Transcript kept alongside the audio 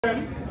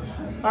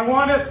I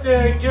want us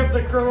to give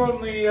the crew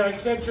in the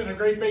kitchen a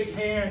great big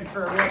hand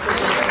for what they're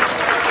doing.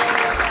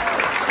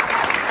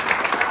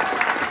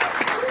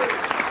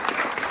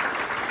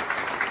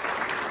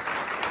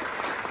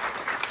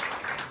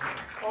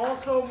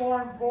 Also,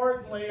 more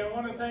importantly, I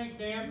want to thank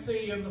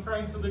Nancy and the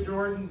Friends of the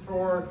Jordan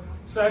for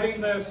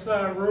setting this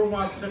room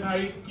up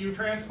tonight. You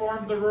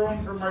transformed the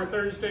room from our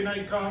Thursday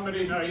night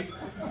comedy night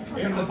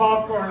and the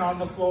popcorn on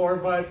the floor,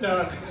 but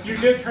you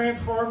did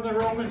transform the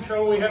room and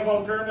show we have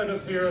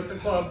alternatives here at the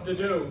club to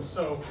do.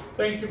 So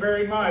thank you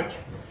very much.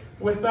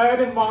 With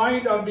that in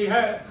mind, on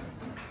behalf,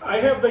 I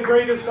have the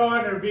greatest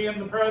honor being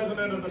the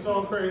president of the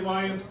Salisbury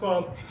Lions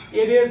Club.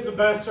 It is the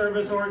best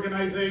service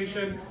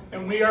organization,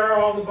 and we are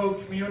all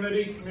about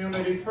community,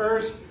 community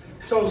first.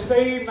 So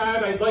saying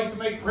that, I'd like to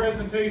make a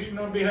presentation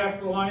on behalf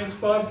of the Lions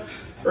Club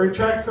for a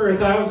check for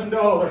 $1,000.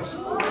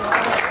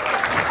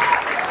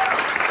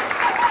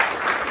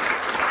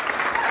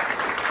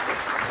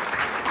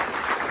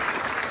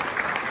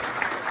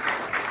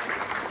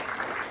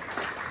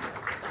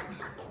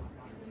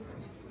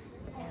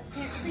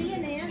 Can't see you,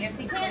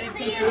 Nancy. Can't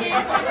see you, Nancy.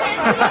 Can't see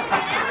you,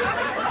 Nancy.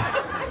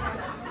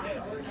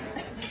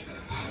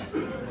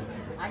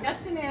 I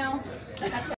got you now.